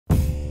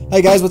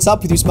Hey guys, what's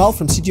up? With Ismail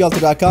from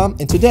cgalter.com,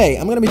 and today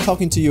I'm going to be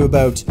talking to you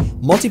about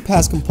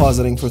multi-pass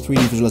compositing for 3D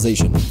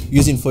visualization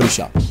using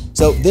Photoshop.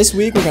 So this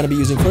week we're going to be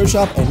using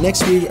Photoshop, and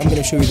next week I'm going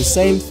to show you the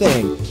same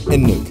thing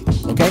in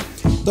Nuke, okay?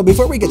 So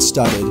before we get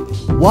started,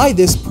 why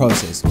this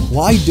process?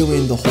 Why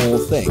doing the whole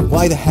thing?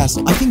 Why the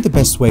hassle? I think the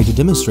best way to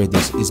demonstrate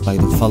this is by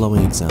the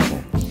following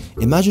example.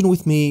 Imagine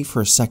with me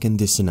for a second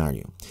this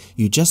scenario.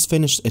 You just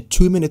finished a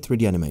 2-minute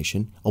 3D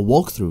animation, a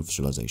walkthrough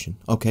visualization.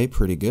 Okay,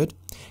 pretty good.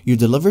 You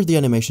delivered the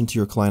animation to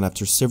your client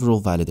after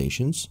several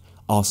validations.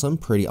 Awesome,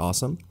 pretty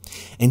awesome.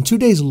 And 2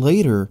 days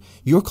later,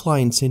 your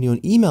client sent you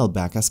an email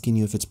back asking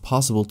you if it's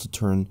possible to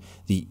turn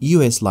the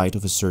EOS light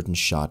of a certain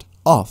shot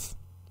off,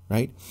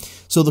 right?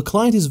 So the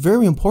client is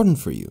very important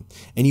for you,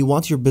 and you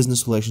want your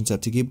business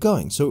relationship to keep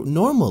going. So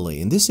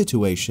normally, in this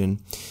situation,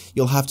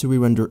 you'll have to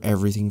re-render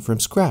everything from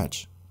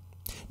scratch.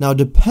 Now,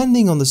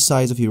 depending on the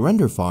size of your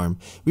render farm,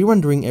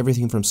 re-rendering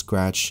everything from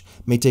scratch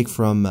may take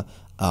from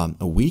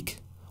a week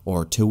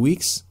or 2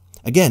 weeks,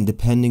 again,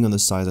 depending on the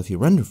size of your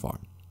render farm.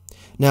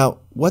 Now,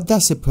 what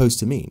that's supposed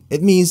to mean?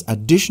 It means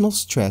additional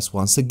stress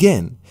once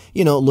again,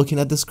 looking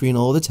at the screen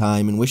all the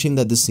time and wishing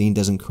that the scene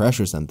doesn't crash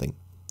or something.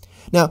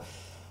 Now,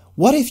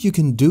 what if you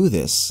can do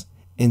this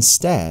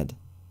instead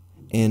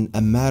in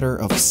a matter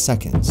of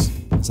seconds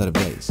instead of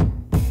days?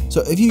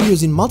 So if you're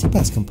using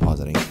multi-pass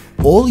compositing,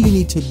 all you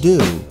need to do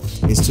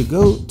is to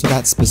go to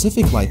that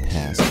specific light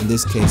pass, in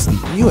this case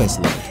the EOS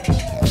light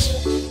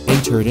pass,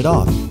 and turn it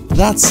off.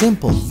 That's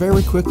simple,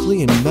 very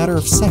quickly in a matter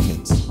of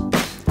seconds.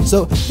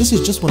 So this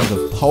is just one of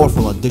the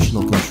powerful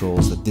additional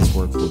controls that this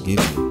work will give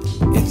you.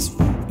 It's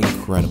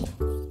incredible.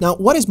 Now,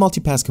 what is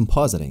multi-pass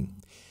compositing?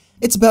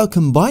 It's about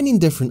combining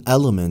different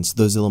elements.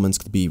 Those elements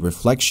could be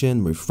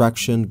reflection,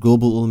 refraction,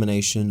 global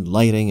illumination,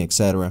 lighting,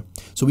 etc.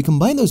 So we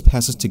combine those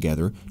passes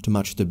together to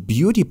match the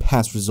beauty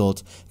pass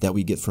result that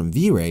we get from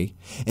Vray,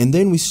 and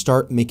then we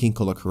start making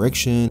color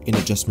correction and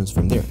adjustments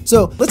from there.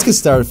 So let's get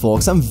started,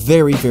 folks. I'm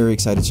very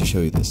excited to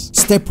show you this.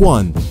 Step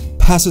 1.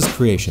 Passes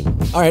creation.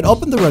 Alright,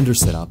 open the render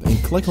setup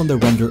and click on the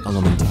render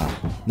element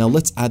tab. Now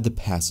let's add the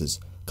passes.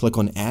 Click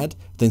on add,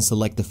 then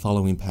select the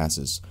following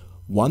passes.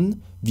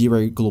 1.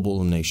 Vray global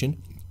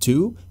illumination.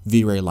 2.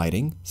 Vray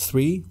lighting.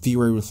 3.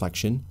 Vray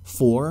reflection.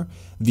 4.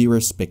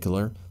 Vray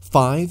specular.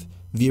 5.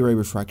 Vray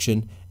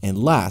refraction. And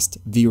last,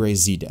 Vray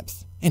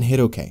z-depth. And hit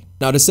OK.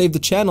 Now to save the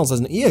channels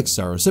as an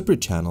EXR or separate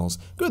channels,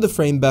 go to the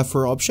frame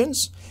buffer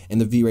options in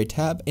the Vray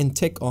tab and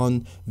tick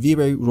on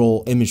Vray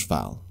roll image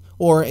file.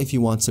 Or if you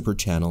want separate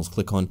channels,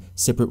 click on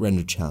separate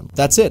render channel.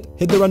 That's it.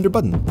 Hit the render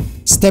button.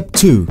 Step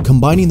 2.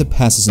 Combining the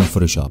passes in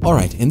Photoshop.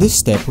 Alright, in this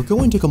step, we're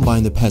going to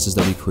combine the passes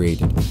that we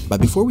created.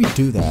 But before we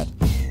do that,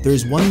 there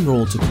is one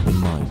rule to keep in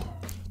mind.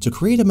 To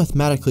create a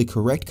mathematically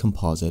correct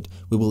composite,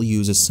 we will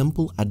use a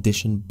simple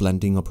addition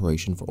blending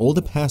operation for all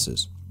the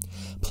passes.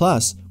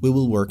 Plus, we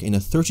will work in a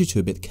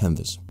 32-bit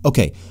canvas.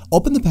 Okay,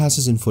 open the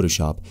passes in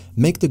Photoshop,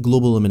 make the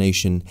global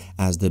illumination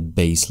as the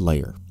base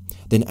layer.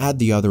 Then add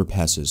the other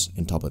passes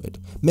on top of it.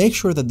 Make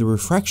sure that the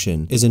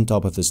refraction is on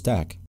top of the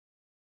stack.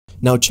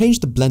 Now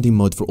change the blending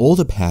mode for all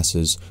the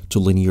passes to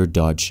linear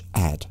dodge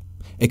add.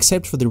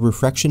 Except for the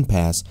refraction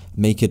pass,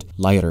 make it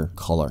lighter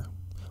color.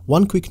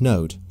 One quick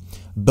note,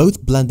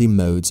 both blending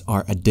modes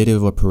are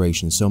additive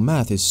operations, so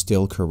math is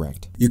still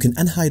correct. You can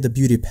unhide the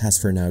beauty pass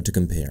for now to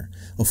compare.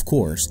 Of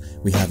course,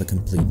 we have a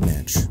complete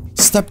match.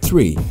 Step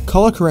 3.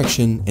 Color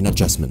correction and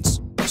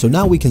adjustments. So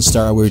now we can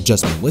start our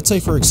adjustment. Let's say,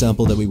 for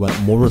example, that we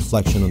want more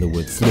reflection on the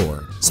wood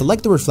floor.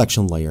 Select the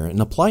reflection layer and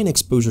apply an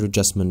exposure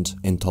adjustment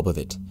on top of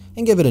it,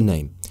 and give it a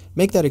name.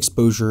 Make that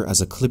exposure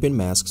as a clip-in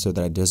mask so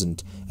that it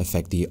doesn't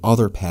affect the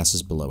other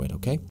passes below it,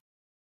 okay?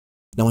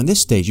 Now in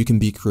this stage, you can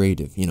be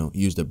creative,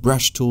 use the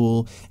brush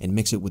tool and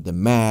mix it with the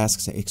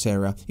masks,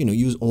 etc.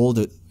 Use all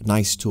the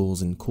nice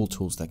tools and cool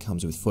tools that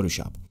comes with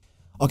Photoshop.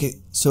 Okay,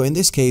 so in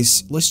this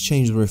case, let's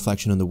change the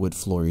reflection on the wood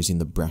floor using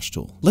the brush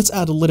tool. Let's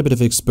add a little bit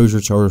of exposure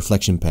to our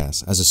reflection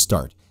pass as a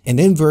start, and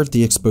invert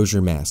the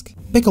exposure mask.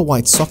 Pick a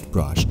white soft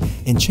brush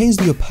and change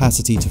the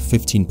opacity to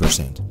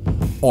 15%.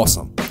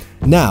 Awesome.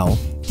 Now,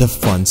 the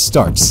fun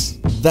starts.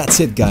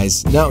 That's it,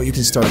 guys. Now you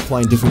can start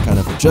applying different kind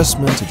of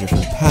adjustments to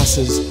different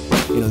passes,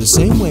 the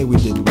same way we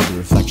did with the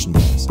reflection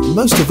pass. And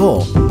most of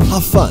all,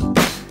 have fun.